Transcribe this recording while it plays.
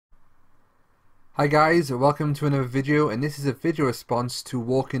Hi guys, welcome to another video, and this is a video response to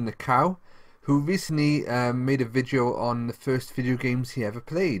Walking the Cow, who recently made a video on the first video games he ever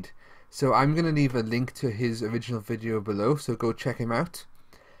played. So I'm going to leave a link to his original video below, so go check him out.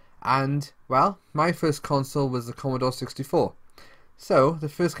 And, well, my first console was the Commodore 64. So, the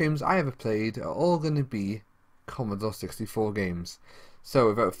first games I ever played are all going to be Commodore 64 games. So,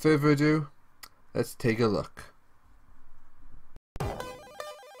 without further ado, let's take a look.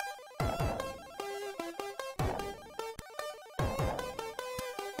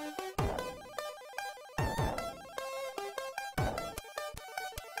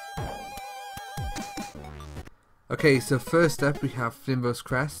 Okay, so first up we have Flimbo's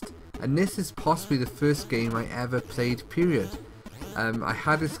Crest, and this is possibly the first game I ever played, period. I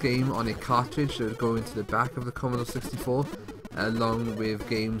had this game on a cartridge that would go into the back of the Commodore 64, along with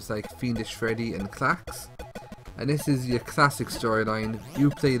games like Fiendish Freddy and Klax. And this is your classic storyline. You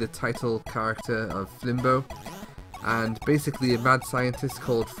play the title character of Flimbo, and basically a mad scientist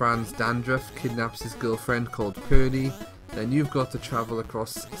called Franz Dandruff kidnaps his girlfriend called Pearly. Then you've got to travel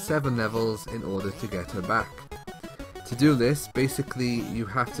across 7 levels in order to get her back. To do this, basically you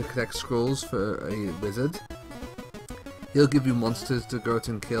have to collect scrolls for a wizard. He'll give you monsters to go out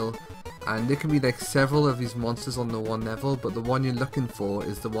and kill, and there can be like several of these monsters on the one level, but the one you're looking for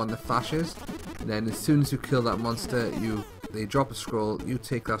is the one that flashes. And then as soon as you kill that monster, they drop a scroll, you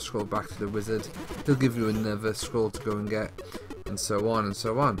take that scroll back to the wizard, he'll give you another scroll to go and get, and so on and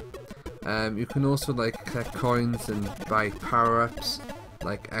so on. You can also like collect coins and buy power-ups,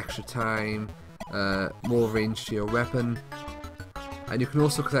 like extra time, more range to your weapon, and you can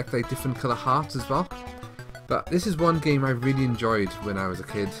also collect like different colour hearts as well. But this is one game I really enjoyed when I was a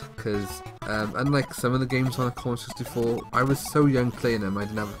kid, because unlike some of the games on the Commodore 64, I was so young playing them I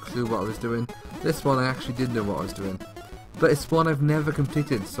didn't have a clue what I was doing. This one I actually did know what I was doing, but it's one I've never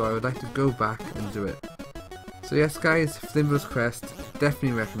completed, so I would like to go back and do it. So yes guys, Flimbo's Crest,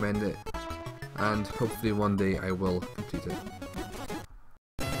 definitely recommend it, and hopefully one day I will complete it.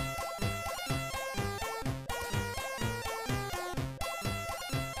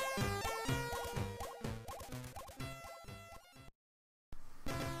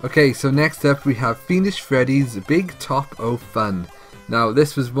 Okay, so next up we have Fiendish Freddy's Big Top O Fun. Now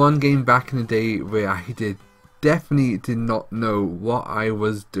this was one game back in the day where I definitely did not know what I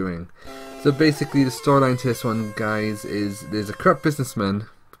was doing. So basically the storyline to this one, guys, is there's a corrupt businessman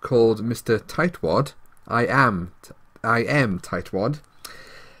called Mr. Tightwad. I am Tightwad.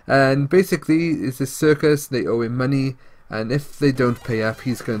 And basically it's a circus, they owe him money, and if they don't pay up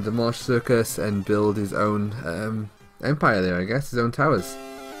he's going to demolish the circus and build his own empire there, I guess, his own towers.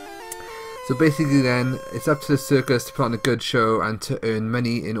 So basically then, it's up to the circus to put on a good show and to earn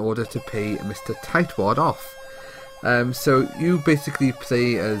money in order to pay Mr. Tightwad off. So you basically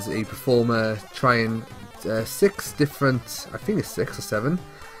play as a performer, trying 6 different, I think it's 6 or 7,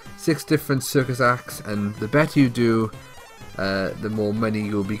 6 different circus acts, and the better you do, the more money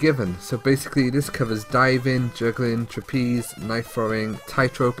you'll be given. So basically this covers diving, juggling, trapeze, knife throwing,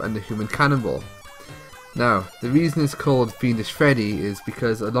 tightrope, and the human cannonball. Now, the reason it's called Fiendish Freddy is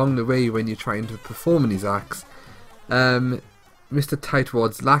because along the way when you're trying to perform in these acts, Mr.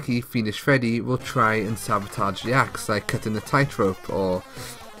 Tightwad's lackey, Fiendish Freddy, will try and sabotage the acts, like cutting the tightrope or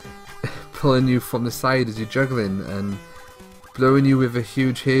pulling you from the side as you're juggling and blowing you with a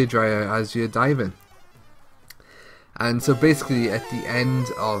huge hairdryer as you're diving. And so basically at the end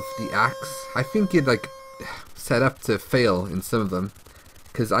of the acts, I think you'd like set up to fail in some of them,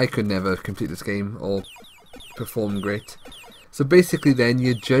 because I could never complete this game or perform great. So basically then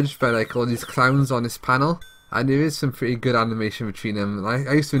you're judged by like all these clowns on this panel, and there is some pretty good animation between them. And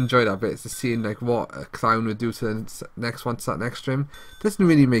I used to enjoy that bit, to seeing like what a clown would do to the next one sat next to him. Doesn't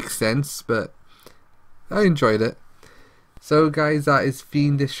really make sense, but I enjoyed it. So guys, that is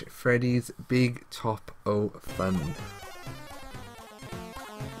Fiendish Freddy's Big Top O Fun.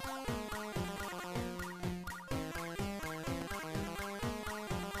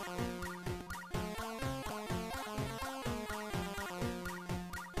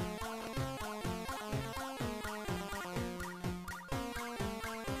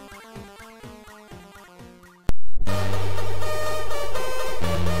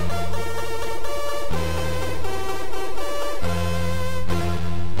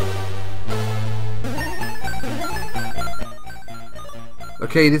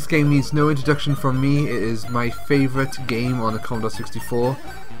 Okay, this game needs no introduction from me. It is my favourite game on the Commodore 64,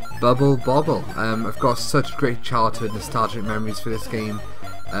 Bubble Bobble. I've got such great childhood nostalgic memories for this game.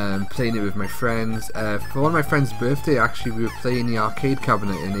 Playing it with my friends. For one of my friend's birthday, actually, we were playing the arcade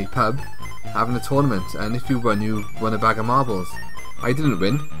cabinet in a pub, having a tournament, and if you won a bag of marbles. I didn't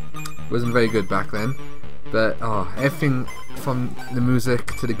win, wasn't very good back then. But oh, everything from the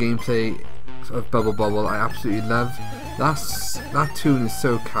music to the gameplay of Bubble Bobble I absolutely love. That tune is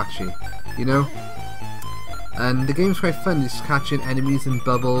so catchy, you know? And the game's quite fun, just catching enemies in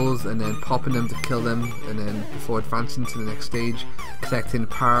bubbles and then popping them to kill them, and then before advancing to the next stage, collecting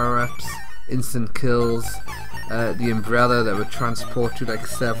power-ups, instant kills, the umbrella that would transport you like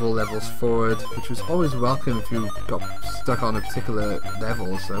several levels forward, which was always welcome if you got stuck on a particular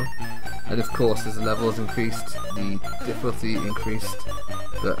level or so. And of course, as the levels increased, the difficulty increased.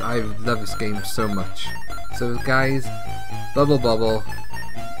 But I love this game so much. So guys, Bubble Bobble,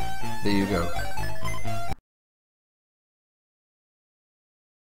 there you go.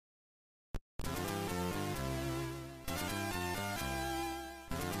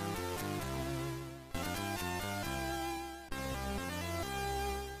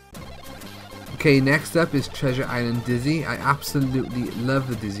 Okay, next up is Treasure Island Dizzy. I absolutely love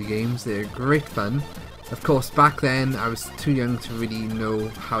the Dizzy games, they're great fun. Of course, back then I was too young to really know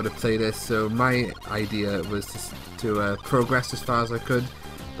how to play this, so my idea was to progress as far as I could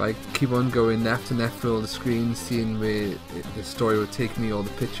by keep on going left and left through all the screens, seeing where the story would take me, all the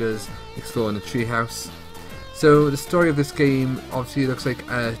pictures, exploring the treehouse. So the story of this game obviously looks like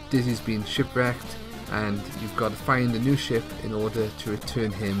Dizzy's been shipwrecked and you've got to find a new ship in order to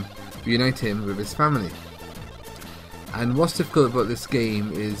reunite him with his family. And what's difficult about this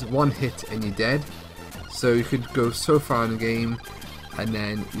game is one hit and you're dead. So you could go so far in the game and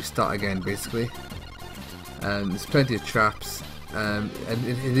then you start again basically. There's plenty of traps, and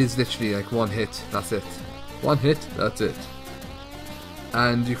it is literally like one hit, that's it. One hit, that's it.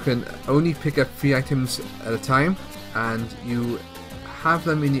 And you can only pick up 3 items at a time, and you have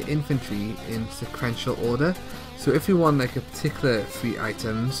them in your inventory in sequential order. So if you want like a particular 3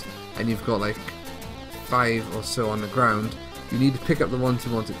 items and you've got like 5 or so on the ground, you need to pick up the ones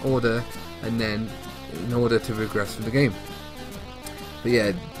you want in order, and then in order to progress through the game. But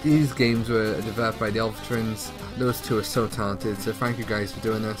yeah, these games were developed by the Alpha Twins. Those two are so talented, so thank you guys for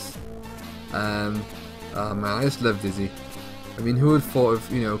doing this. Oh man, I just love Dizzy. I mean, who would have thought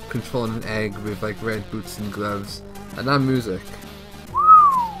of, you know, controlling an egg with like red boots and gloves, and that music.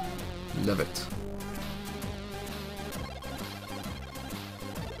 Love it.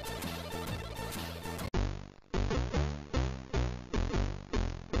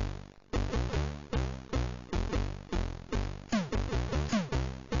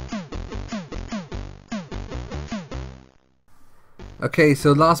 Okay,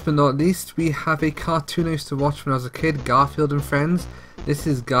 so last but not least, we have a cartoon I used to watch when I was a kid, Garfield and Friends. This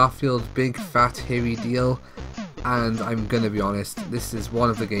is Garfield's big fat hairy deal, and I'm gonna be honest, this is one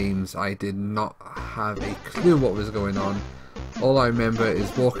of the games I did not have a clue what was going on. All I remember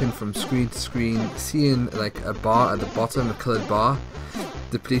is walking from screen to screen, seeing like a bar at the bottom, a coloured bar,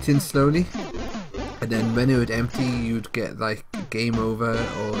 depleting slowly, and then when it would empty you'd get like game over,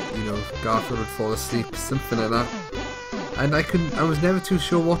 or you know, Garfield would fall asleep, something like that. And I was never too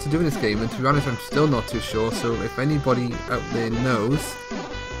sure what to do in this game, and to be honest I'm still not too sure, so if anybody out there knows,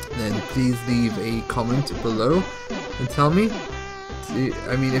 then please leave a comment below and tell me.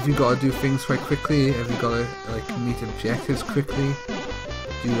 I mean, if you got to do things quite quickly, have you got to like meet objectives quickly,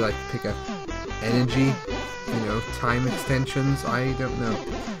 do you like pick up energy, you know, time extensions, I don't know.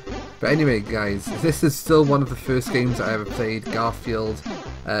 But anyway guys, this is still one of the first games I ever played, Garfield.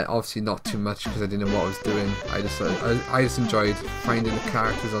 Obviously not too much because I didn't know what I was doing. I just enjoyed finding the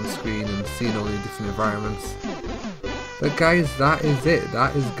characters on screen and seeing all the different environments. But guys, that is it.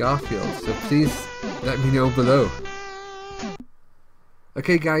 That is Garfield. So please let me know below.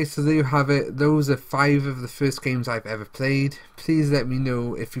 Okay guys, so there you have it. Those are 5 of the first games I've ever played. Please let me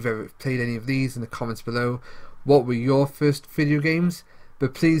know if you've ever played any of these in the comments below. What were your first video games?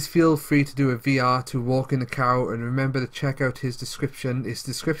 But please feel free to do a VR to Walk in the Cow, and remember to check out his description.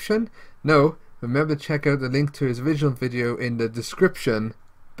 No, remember to check out the link to his original video in the description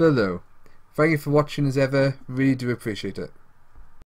below. Thank you for watching as ever, really do appreciate it.